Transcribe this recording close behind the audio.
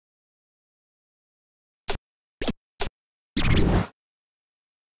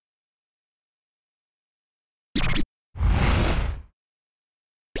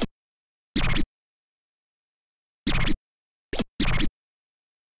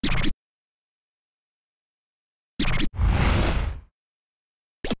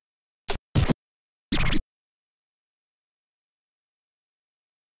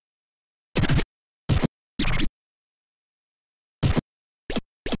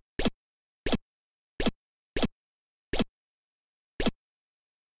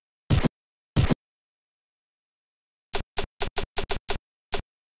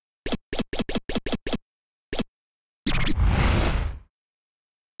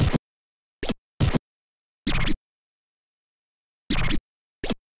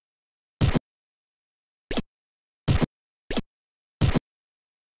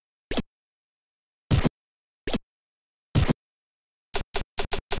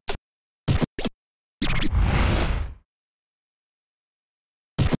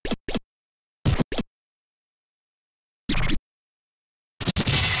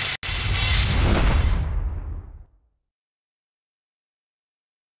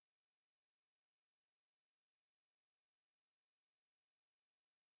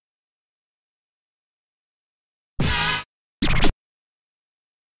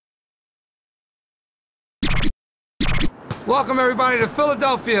Welcome everybody to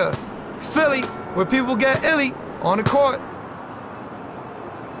Philadelphia, Philly, where people get illy on the court.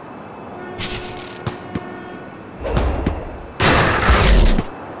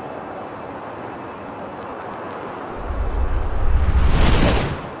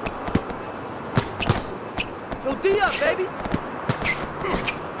 Yo, D up, baby.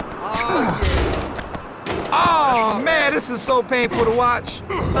 Oh man, this is so painful to watch.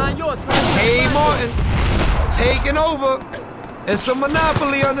 Find yours, son. Hey Martin, taking over. It's a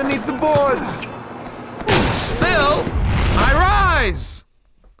monopoly underneath the boards. Still, I rise.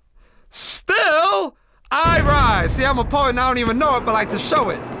 Still, I rise. See, I'm a poet and I don't even know it, but I like to show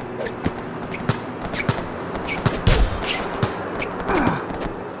it.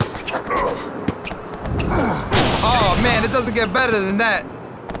 Oh man, it doesn't get better than that.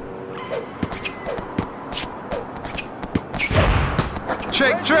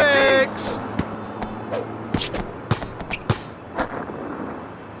 Tricks.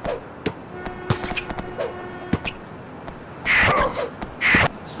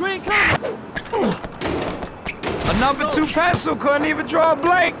 Screen coming. A number 2 pencil couldn't even draw a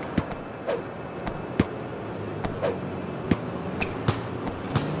blank.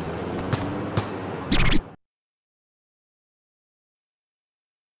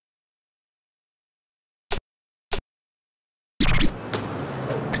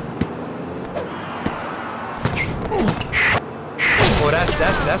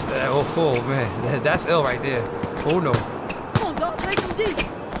 Oh man, that's ill right there. Oh no. Come on, dog, play some D.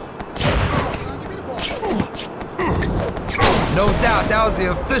 No doubt, that was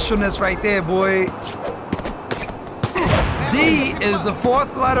the officialness right there, boy. D is the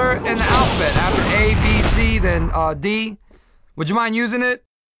 4th letter in the alphabet. After A, B, C, then D. Would you mind using it?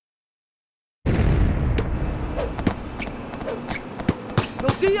 Yo,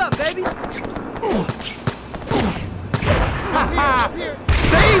 D up, baby.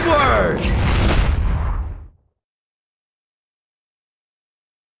 Say word!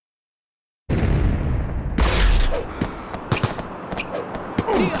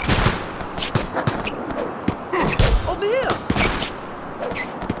 Over here.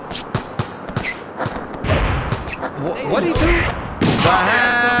 What'd he do? The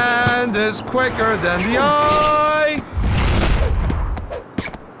hand is quicker than the eye.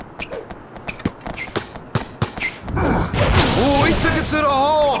 Ooh, he took it to the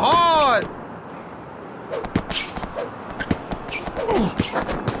hole hard.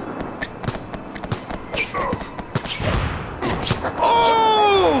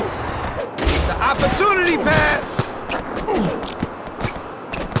 Oh! The opportunity pass.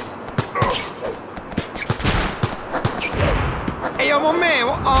 Hey, yo, my man,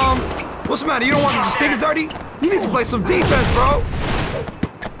 what's the matter? You don't want the stickers dirty? You need to play some defense, bro.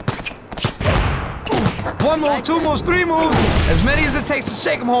 1 move, 2 moves, 3 moves, as many as it takes to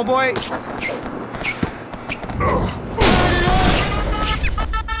shake him, homeboy.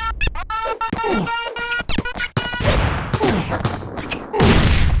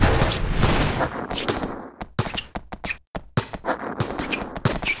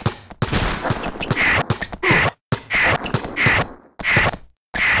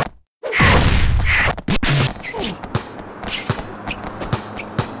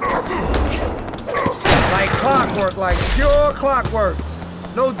 Clockwork, like pure clockwork.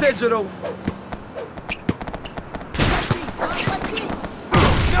 No digital.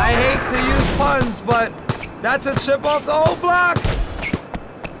 I hate to use puns, but that's a chip off the old block.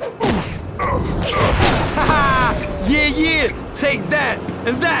 Haha! Yeah. Take that,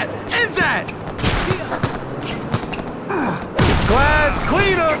 and that, and that. Glass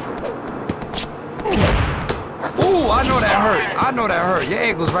cleaner. Ooh, I know that hurt. Your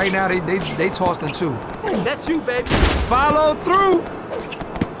ankles right now, they tossed in 2. That's you, baby. Follow through.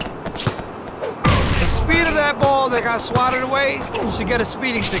 The speed of that ball that got swatted away should get a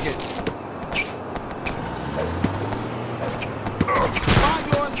speeding ticket.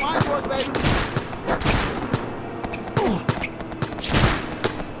 Find yours, baby.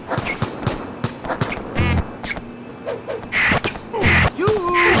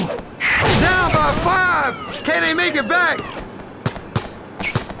 Down by 5. Can they make it back?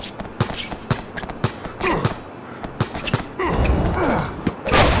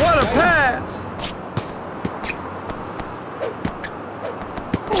 What a pass!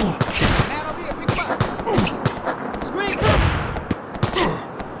 Screen coming.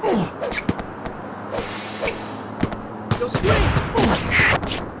 Yo, screen.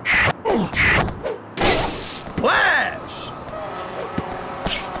 Splash!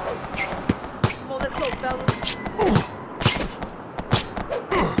 Come on, let's go, fellas.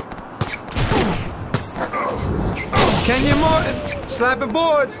 Can you move? slapping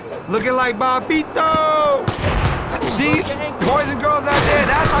boards, looking like Bobito. See, boys and girls out there,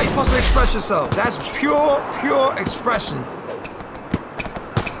 that's how you're supposed to express yourself. That's pure expression.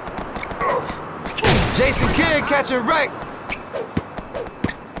 Jason Kidd catching wreck.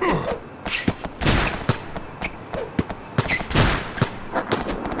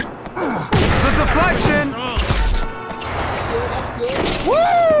 The deflection.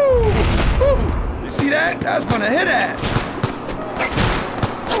 Woo! You see that? That's gonna hit at.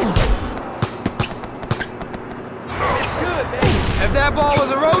 Good, baby. If that ball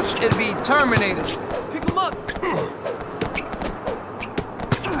was a roach, it'd be terminated. Pick him up.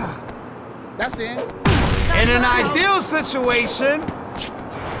 That's in. In an ideal situation,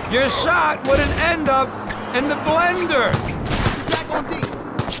 your shot wouldn't end up in the blender. Back on D.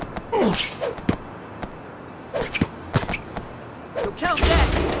 Yo, count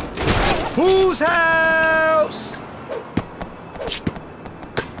that. Whose house?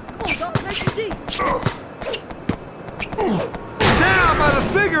 Come on, dog. Make it deep. Down by the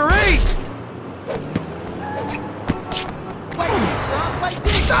figure eight. Play D, son. Play D.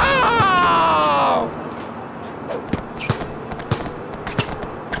 Oh!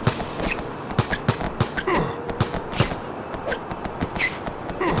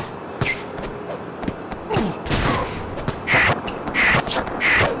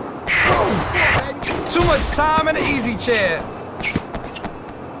 Too much time in the easy chair.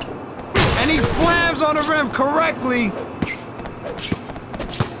 And he slams on the rim correctly.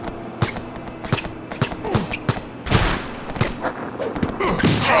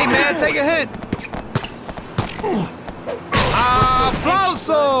 Hey man, take a hit.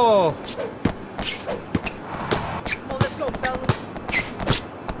 Aplauso. Come on, let's go, fellas.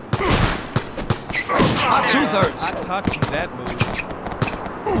 Two-thirds. I taught you that move.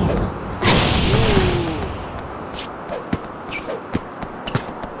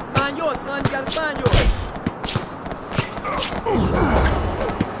 Find yours, son. You gotta find yours.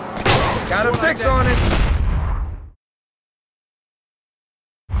 Got a fix on it.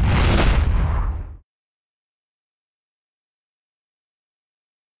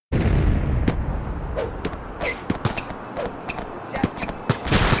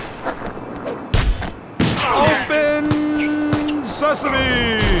 Open sesame.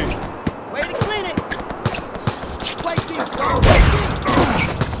 Way to clean it. Play D, son. Play D.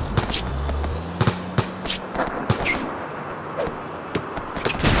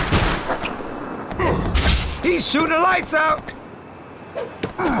 He's shooting the lights out.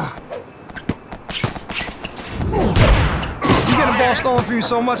 You get a ball stolen from you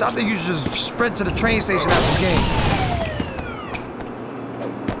so much, I think you should just sprint to the train station after the game.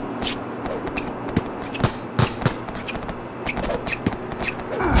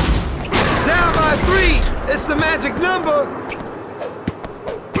 Down by 3. It's the magic number.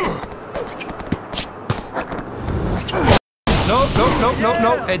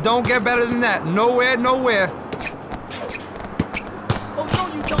 Nope. It don't get better than that. Nowhere. Oh, no,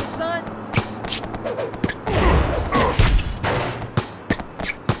 you don't, son.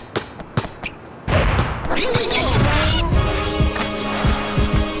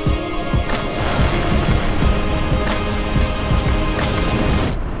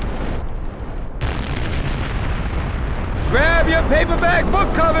 Grab your paperback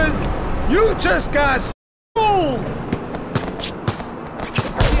book covers. You just got schooled.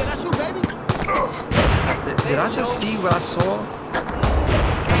 Yeah, that's you, baby. Did I just see what I saw?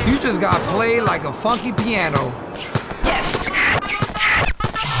 You just got played like a funky piano.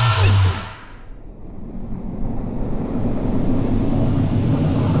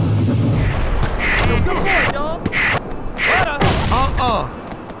 Yo, good boy, dog.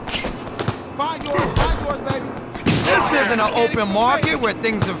 Find yours, baby. This isn't an open market where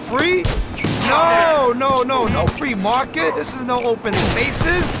things are free. No free market. This is no open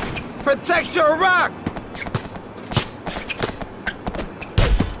spaces. Protect your rock.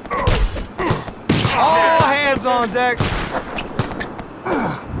 All hands on deck.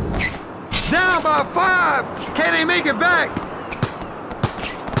 Down by 5. Can they make it back?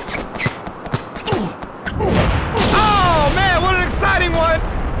 Oh man, what an exciting one.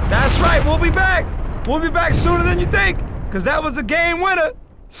 That's right, we'll be back. We'll be back sooner than you think, because that was the game winner.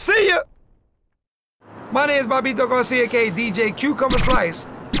 See ya. My name is Bobito Garcia, aka DJ Cucumber Slice.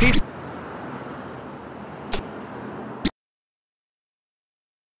 Peace.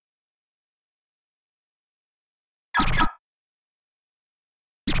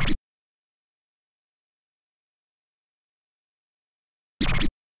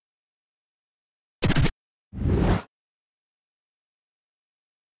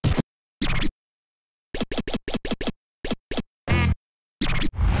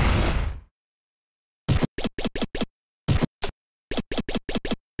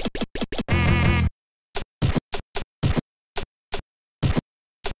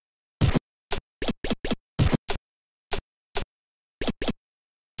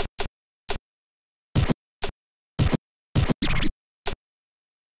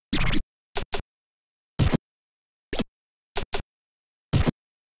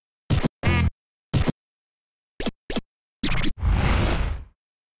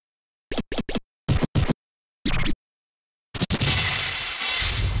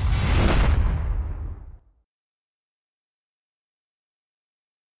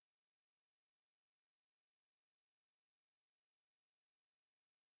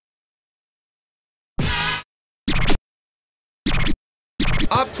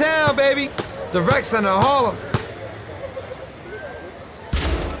 Uptown, baby. The rec center of Harlem.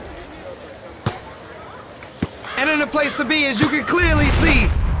 And in the place to be, as you can clearly see,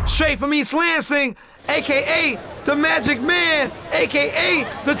 straight from East Lansing, AKA the Magic Man, AKA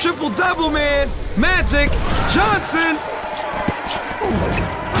the Triple-Double Man, Magic Johnson.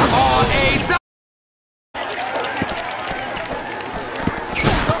 R.A.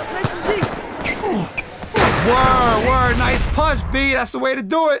 Word, nice punch, B. That's the way to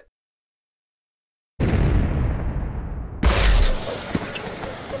do it.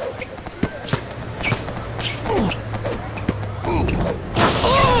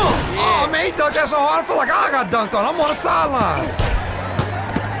 Oh, man, he dunked that so hard, I feel like I got dunked on. I'm on the sidelines.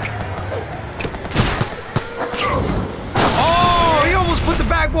 Oh, he almost put the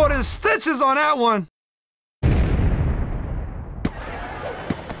backboard in stitches on that one.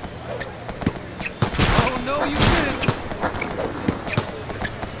 Oh, no, you didn't.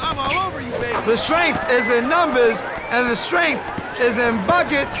 I'm all over you, baby. The strength is in numbers, and the strength is in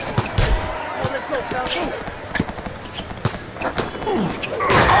buckets. Oh, let's go, fellas.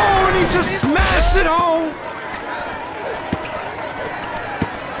 Oh, and he just smashed it home.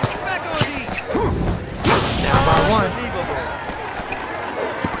 Back on D. Down by one.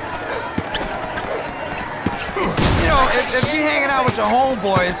 You know, if you're hanging out with your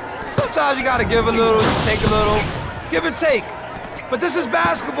homeboys, sometimes you gotta give a little, take a little, give and take. But this is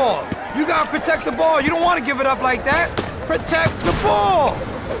basketball. You gotta protect the ball. You don't want to give it up like that. Protect the ball.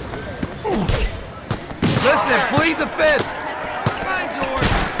 Listen, plead the fifth.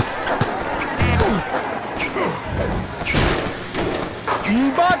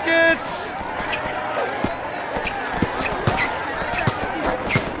 Buckets!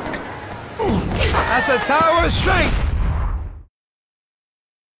 That's a tower of strength.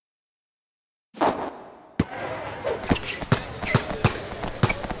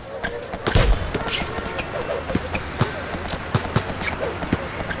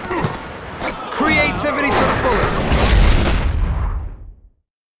 Creativity to the fullest.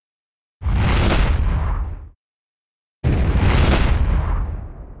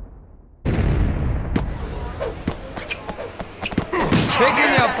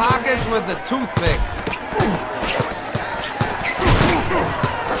 Picking your pockets with a toothpick.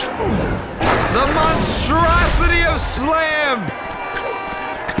 The monstrosity of slam.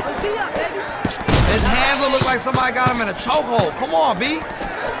 Oh, D up, baby. His handler looked like somebody got him in a chokehold. Come on, B.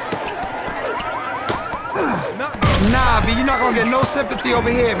 Nah, B, you're not gonna get no sympathy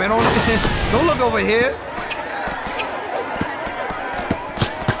over here, man. Don't look over here.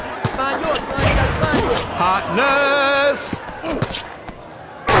 Find yours, son. You gotta find yours. Hotness.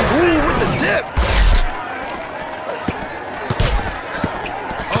 Ooh, with the dip.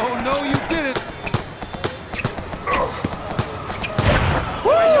 Oh, no, you didn't.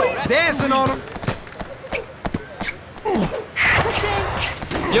 Woo, he's dancing on him.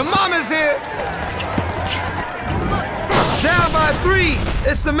 Your mama's here. Down by 3.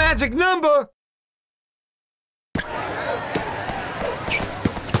 It's the magic number.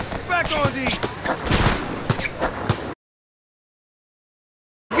 Back on D.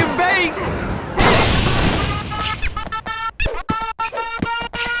 Get bait.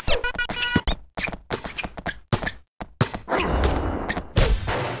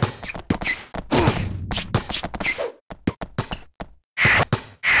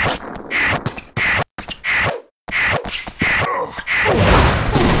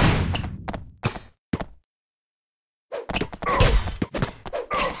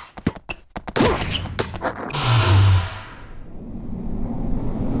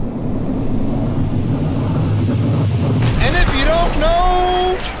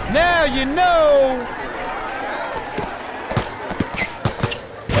 Now you know.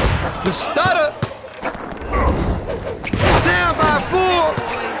 The stutter. Down by 4.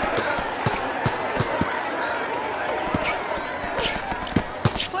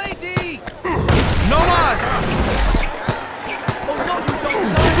 Play D. No mas. Oh, no, you don't,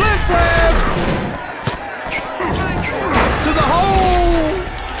 son. Flip flap. To the hole.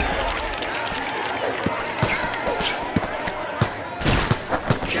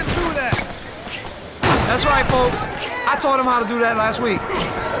 Get through that. That's right, folks. I taught him how to do that last week.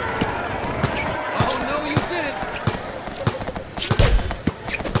 Oh, no, you didn't.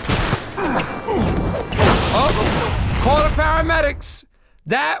 Oh, call the paramedics.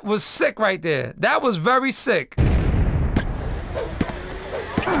 That was sick right there. That was very sick. Back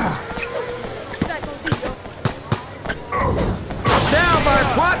on D, yo. Down by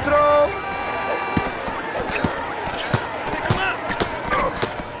 4.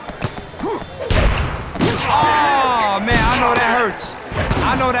 Oh, man, I know that hurts. I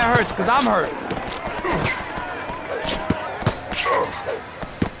I know that hurts because I'm hurt.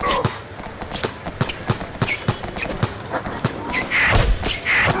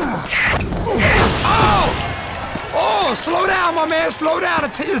 Oh, slow down, my man, slow down.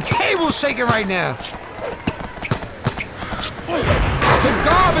 The table's shaking right now. The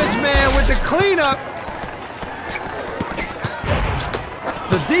garbage man with the cleanup.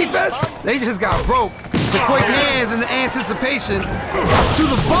 The defense, they just got broke. The quick hands and the anticipation to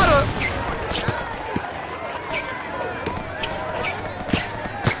the butter.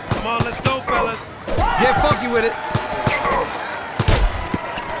 Come on, let's go, fellas. Get funky with it.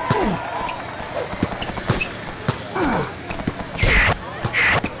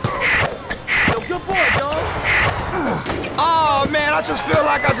 Yo, good boy, dog. Oh man, I just feel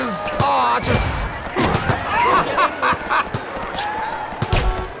like I just.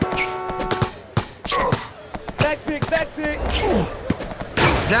 Back pick, back pick.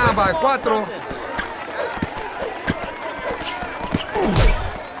 Down by cuatro.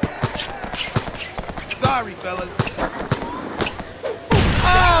 Sorry, fellas.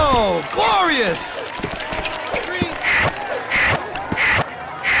 Oh, glorious. Three.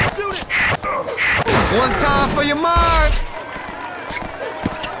 Shoot it. One time for your mind.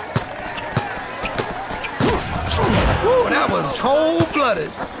 Woo, that was cold-blooded.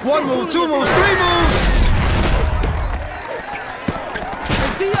 One move, two moves, three moves.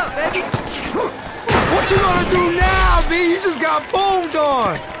 D up, baby. What you gonna do now, B? You just got boomed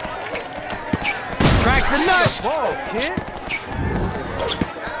on. Crack the nut. Ball, kid.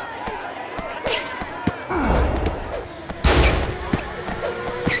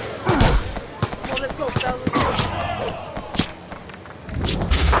 Come on, let's go, fellas.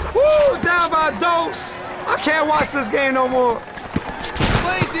 Woo, down by a dose. I can't watch this game no more.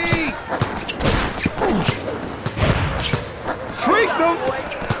 Play D. Freak them.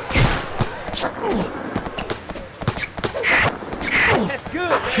 That's good,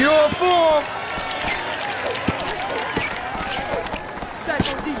 man. Pure form. Back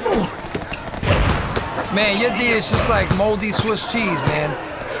on D. Man, your D is just like moldy Swiss cheese, man.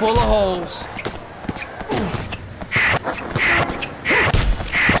 Full of holes.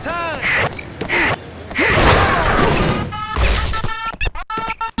 Time.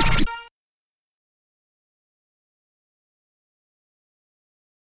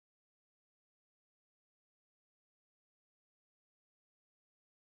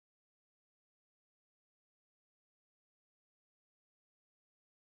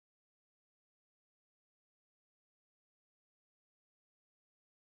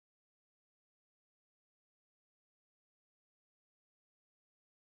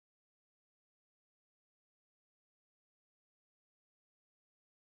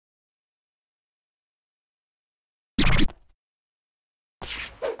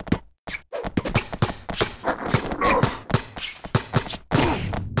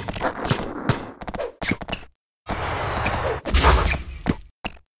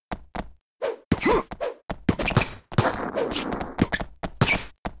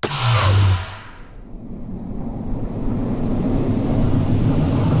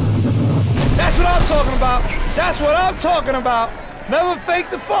 That's what I'm talking about. Never fake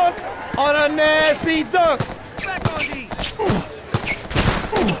the funk on a nasty dunk. Back on D.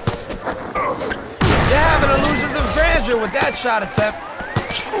 They're having illusions of grandeur with that shot attempt.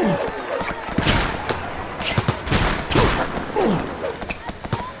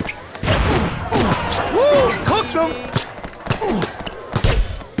 Woo! Cooked them.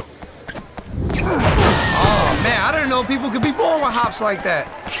 Oh man, I didn't know people could be born with hops like that.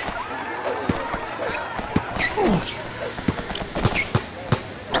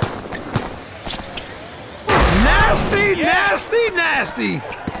 Nasty, nasty, nasty.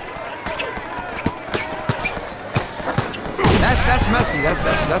 That's messy.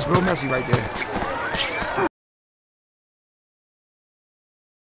 That's real messy right there.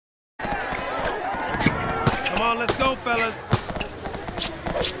 Come on, let's go, fellas.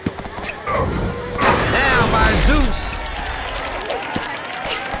 Down by a deuce.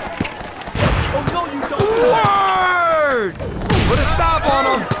 Oh, no, you don't. Word! Put a stop on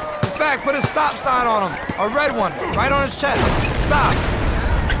him. In fact, put a stop sign on him. A red one, right on his chest. Stop.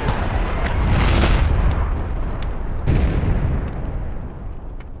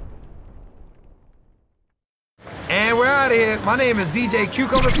 And we're out of here. My name is DJ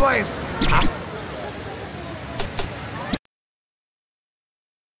Cucumber Slice.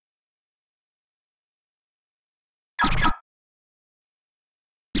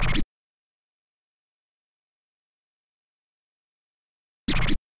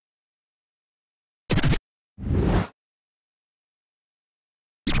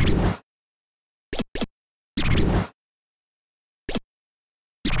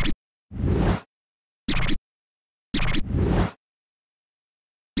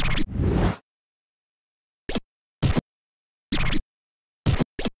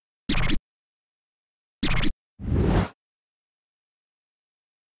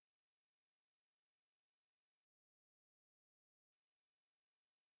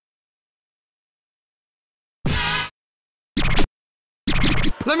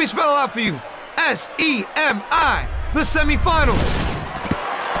 Let me spell it out for you. S-E-M-I, the semifinals.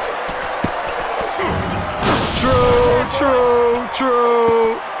 True, true,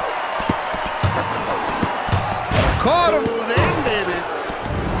 true. Caught him.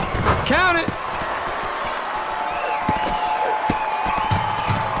 Count it.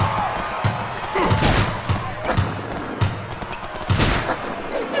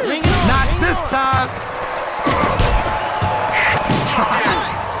 Not this time.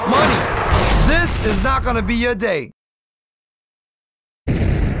 Money, this is not gonna be your day.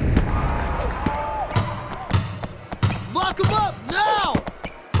 Lock him up now!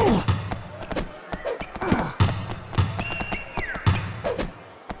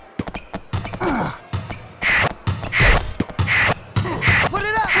 Put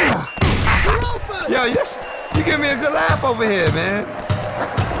it up! You're open! Yo, yes, you give me a good laugh over here, man.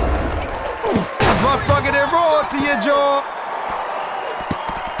 Rough, rugged, and raw to your jaw.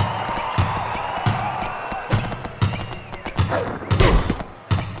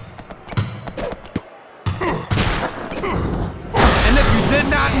 And if you did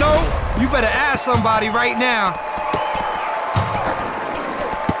not know, you better ask somebody right now.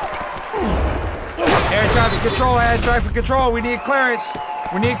 Air traffic control, we need clearance.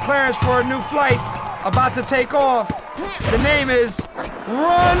 We need clearance for a new flight about to take off. The name is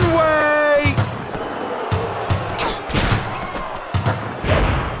Runway.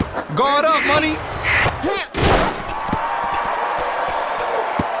 Guard up, money.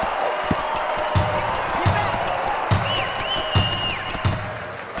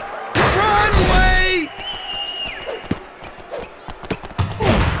 Runway.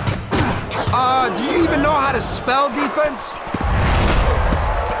 Do you even know how to spell defense?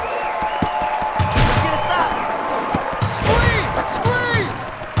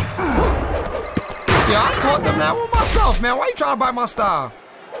 Yeah, I taught them that one myself, man. Why you trying to bite my style?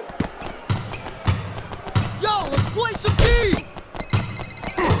 Yo, let's play some D!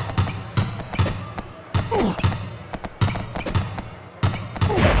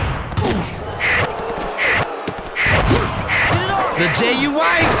 The J.U.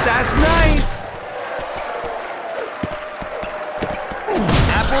 Ice, that's nice.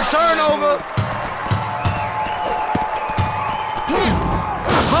 Apple turnover.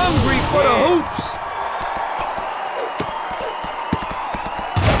 Hungry for the hoops.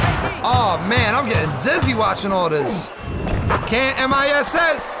 Oh man, I'm getting dizzy watching all this. Can't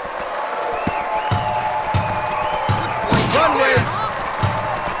MISS. Runway.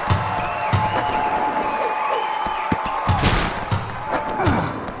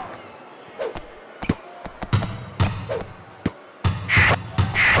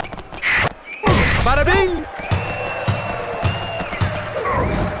 Bada bing.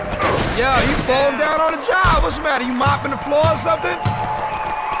 Yo, you falling down on the job. What's the matter? You mopping the floor or something?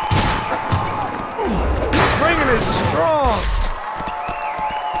 Bringing it strong.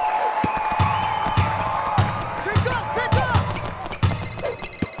 Pick up, pick up!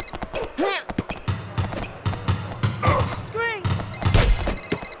 Screen!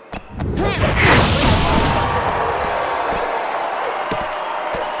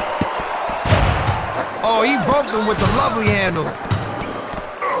 Oh, he broke them with the lovely handle.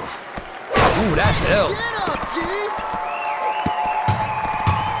 Ooh, that's ill. Get up, G!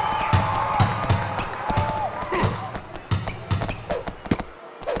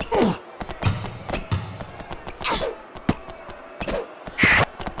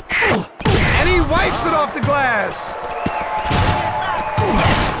 And he wipes it off the glass.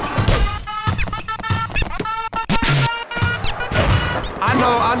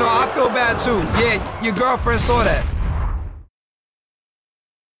 I know, I feel bad too. Yeah, your girlfriend saw that.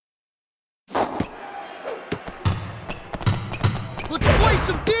 Let's play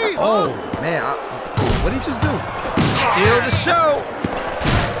some D, huh? Oh, man, what did he just do? Steal the show.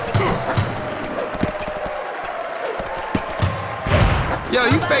 Yo,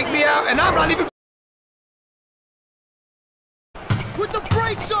 you faked me out, and I'm not even... Put the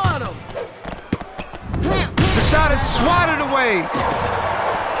brakes on him! The shot is swatted away.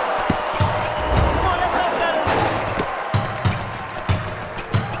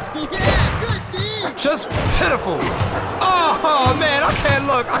 Yeah, good D! Just pitiful. Oh, man, I can't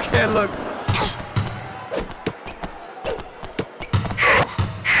look. I can't look.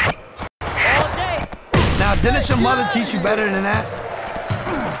 Now, didn't your mother teach you better than that?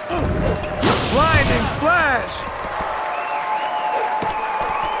 Blinding flash.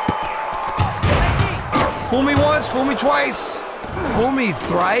 Fool me once, fool me twice, fool me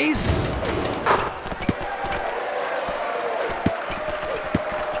thrice.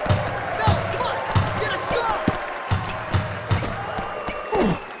 No, come on! Get a stop!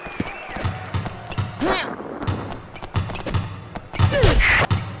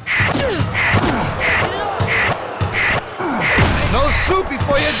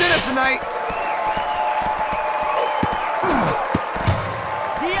 dinner tonight.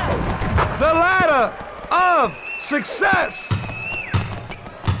 The ladder of success.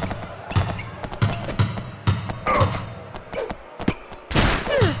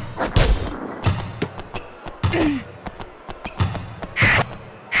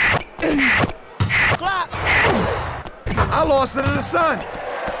 I lost it in the sun.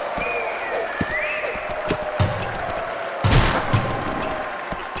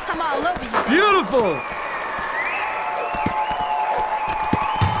 I'm all over you. Beautiful.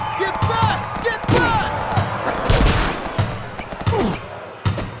 Get back! Get back!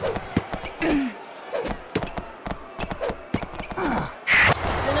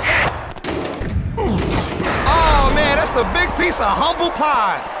 Oh man, that's a big piece of humble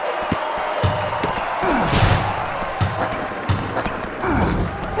pie.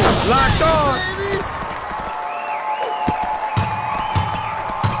 Locked on.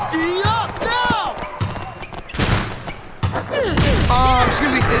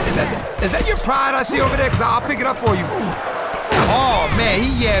 Excuse me, is that your pride I see over there? Because I'll pick it up for you. Oh man,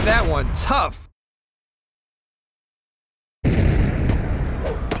 he yabbed that one tough.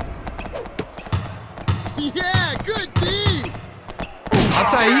 Yeah, good D. I'll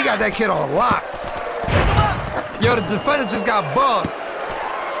tell you, he got that kid on lock. Yo, the defender just got bugged.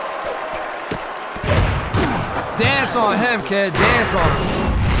 Dance on him, kid. Dance on him.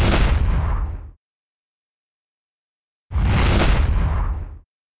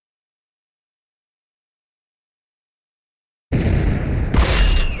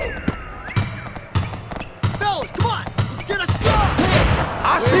 Fellas, come on. Let's get a stop.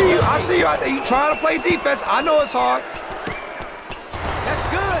 I see you out there. You trying to play defense. I know it's hard. That's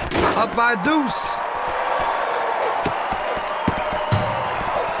good. Up by a deuce.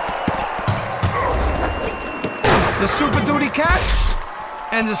 The Super Duty catch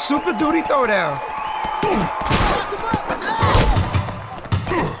and the Super Duty throwdown.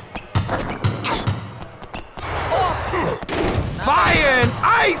 Fire and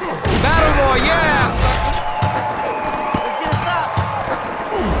ice! Battle Royale! Let's get a stop.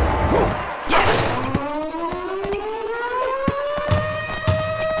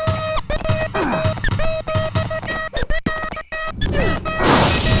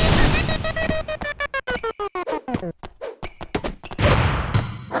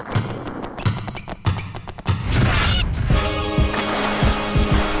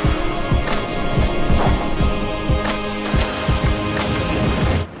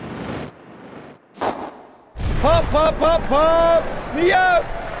 Pump, pump, pump, pump! Me up!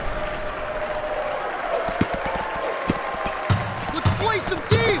 Let's play some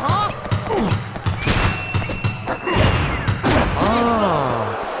D, huh? Ah.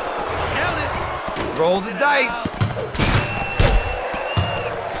 Roll the dice.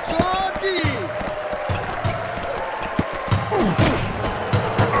 Straw D.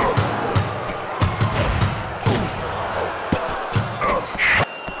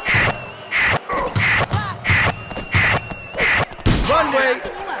 Runway.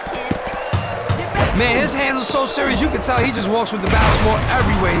 Man, his handle's so serious, you can tell he just walks with the basketball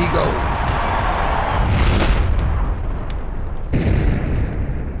everywhere he goes.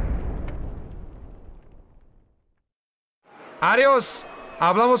 Adiós.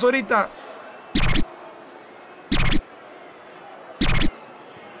 Hablamos ahorita.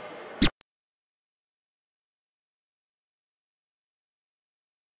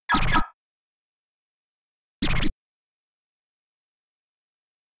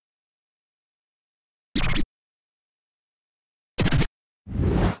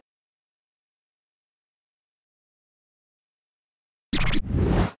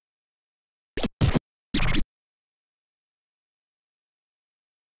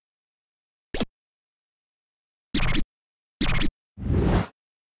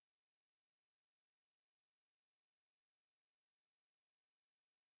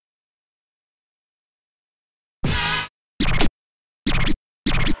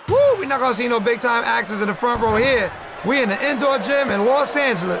 Woo, we're not gonna see no big time actors in the front row here. We in the indoor gym in Los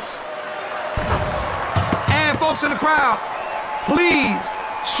Angeles. And folks in the crowd, please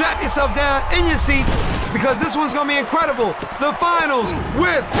strap yourself down in your seats because this one's gonna be incredible. The finals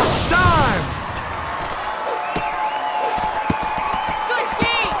with Dime. Good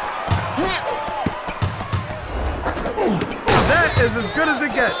game. That is as good as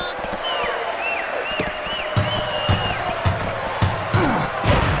it gets.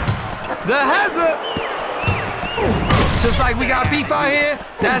 The hazard. Just like we got beef out here,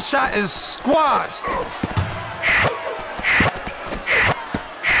 that shot is squashed.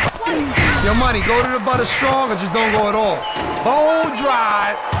 Your money, go to the butter strong or just don't go at all. Bone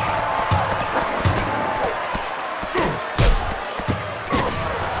dry.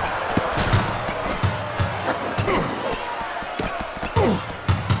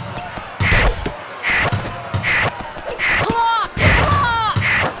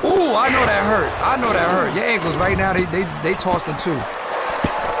 Ooh, I know that hurt. I know that hurt. Your ankles right now, they tossed them too.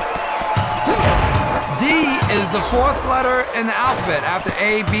 D is the fourth letter in the alphabet. After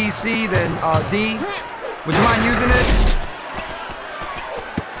A, B, C, then D. Would you mind using it?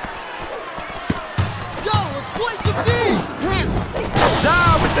 Yo, let's play some D.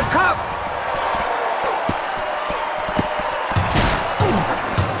 Die with the cup.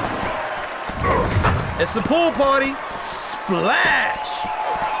 It's a pool party. Splash.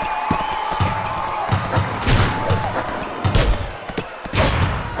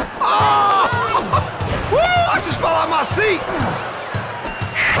 Oh! Woo! I just fell out my seat.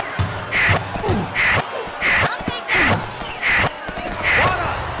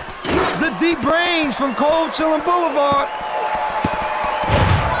 The deep brains from Cold Chillin' Boulevard.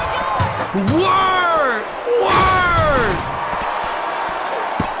 Word! Word!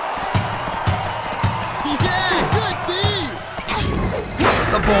 Yeah, good D.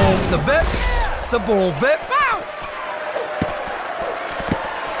 The boom, the bip, the boom, bip.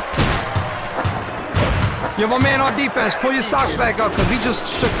 Yo, my man on defense, pull your socks back up because he just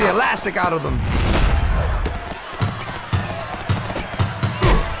shook the elastic out of them.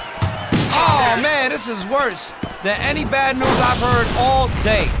 Oh, man, this is worse than any bad news I've heard all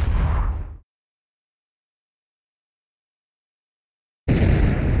day.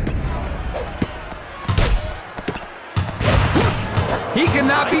 He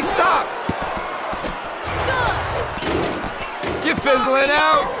cannot be stopped. You're fizzling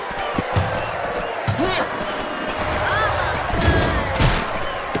out.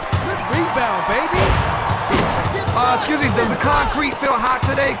 Good rebound, baby. Excuse me, does the concrete feel hot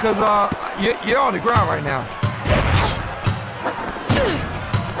today? Because you're on the ground right now.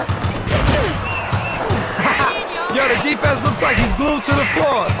 Yo, the defense looks like he's glued to the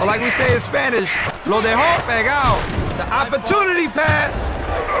floor. Or like we say in Spanish, lo dejó pegado. The opportunity pass.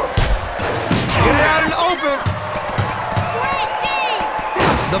 Get it out in the open. Great D.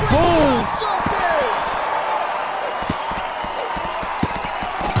 The boom.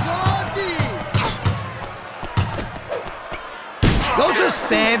 Don't just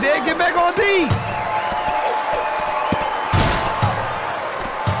stand there. Get back on D.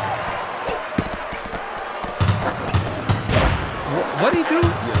 What'd he do?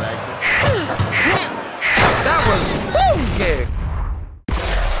 That was boom kick.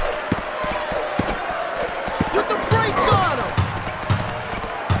 Put the brakes on him.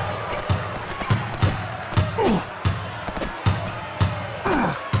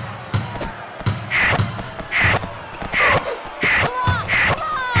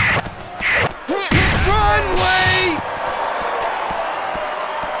 Runway.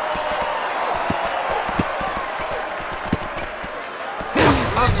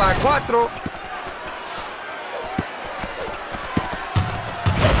 Up by cuatro.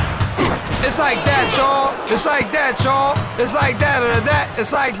 It's like that, y'all. It's like that, y'all. It's like that or that.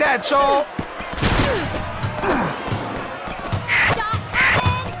 It's like that, y'all. Shot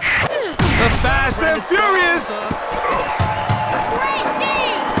coming. The Fast and Furious. Great D.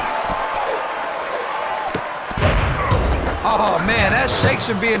 Oh man, that shake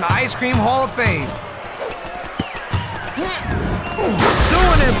should be in the Ice Cream Hall of Fame.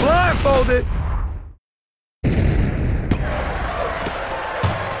 Doing it blindfolded.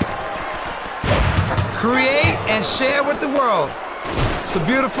 Create and share with the world. It's a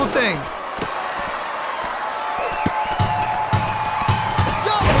beautiful thing.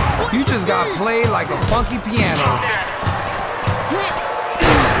 You just got played like a funky piano.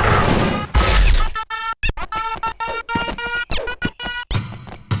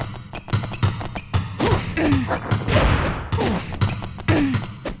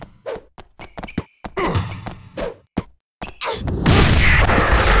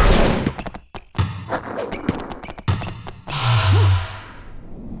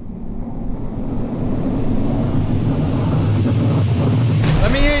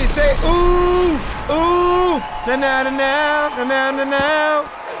 Let me hear you say, ooh, ooh, na na na na na na na na.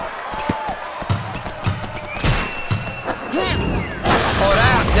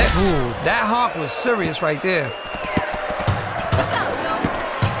 Oh, that honk was serious right there.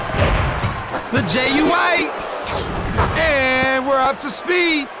 The JU8s, and we're up to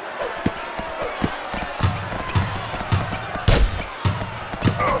speed.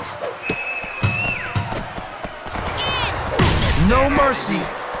 No mercy,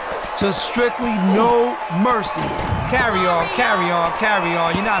 just strictly no mercy. Carry on, carry on, carry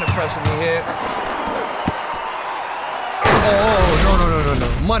on. You're not impressing me here. Oh, no, no, no, no, no.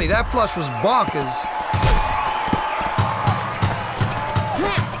 Money, that flush was bonkers.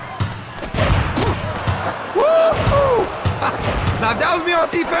 Woo-hoo! Now, if that was me on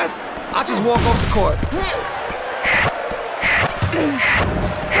defense, I'd just walk off the court.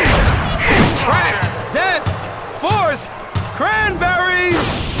 Crack, dead, force,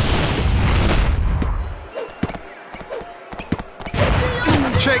 cranberries.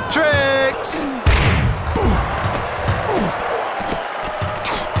 Tricks.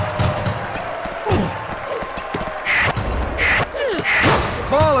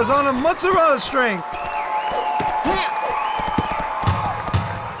 Ball is on a mozzarella string.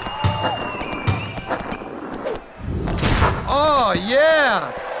 Oh,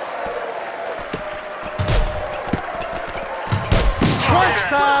 yeah. Crunch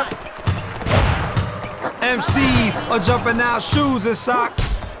time. MCs are jumping out, shoes and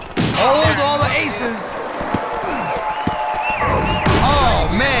socks. Hold all the aces. Oh,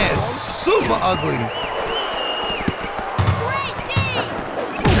 man, super ugly.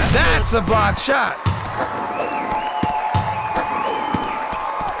 That's a block shot.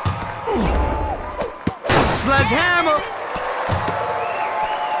 Sledgehammer.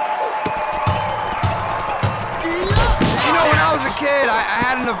 You know, when I was a kid, I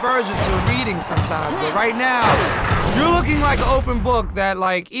had an aversion to reading sometimes, but right now, you're looking like an open book that,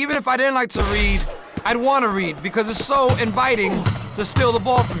 like, even if I didn't like to read, I'd want to read because it's so inviting to steal the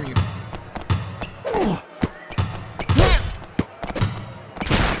ball from you.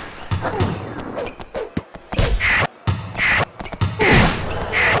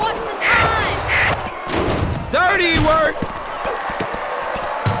 Dirty work!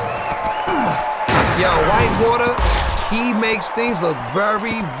 Yo, Whitewater, he makes things look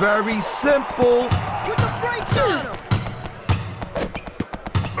very, very simple. Put the brakes on him.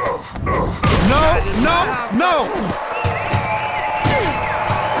 No!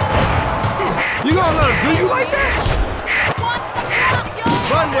 You gonna let him do you like that?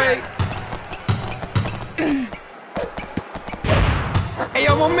 Runway! Hey,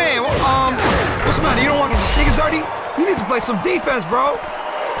 yo, my man, what's the matter? You don't want to get your sneakers dirty? You need to play some defense, bro.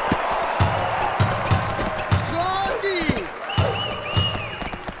 Strong D.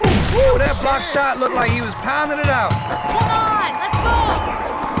 Ooh, that block shot looked like he was pounding it out. Come on, let's go.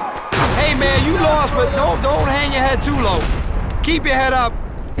 Hey, man, you lost, but don't hang your head too low. Keep your head up.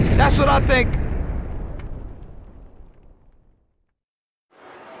 That's what I think.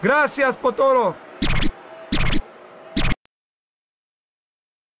 Gracias por todo.